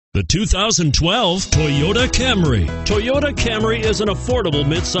The 2012 Toyota Camry. Toyota Camry is an affordable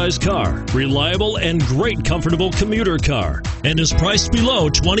midsize car, reliable and great comfortable commuter car, and is priced below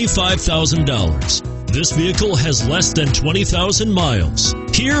 $25,000. This vehicle has less than 20,000 miles.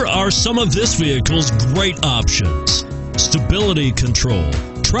 Here are some of this vehicle's great options: stability control,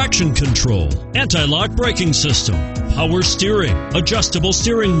 traction control, anti-lock braking system, power steering, adjustable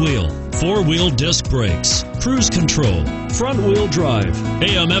steering wheel, four-wheel disc brakes, cruise control, front-wheel drive,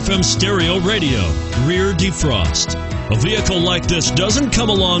 AM/FM stereo radio, rear defrost. A vehicle like this doesn't come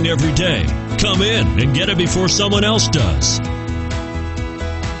along every day. Come in and get it before someone else does.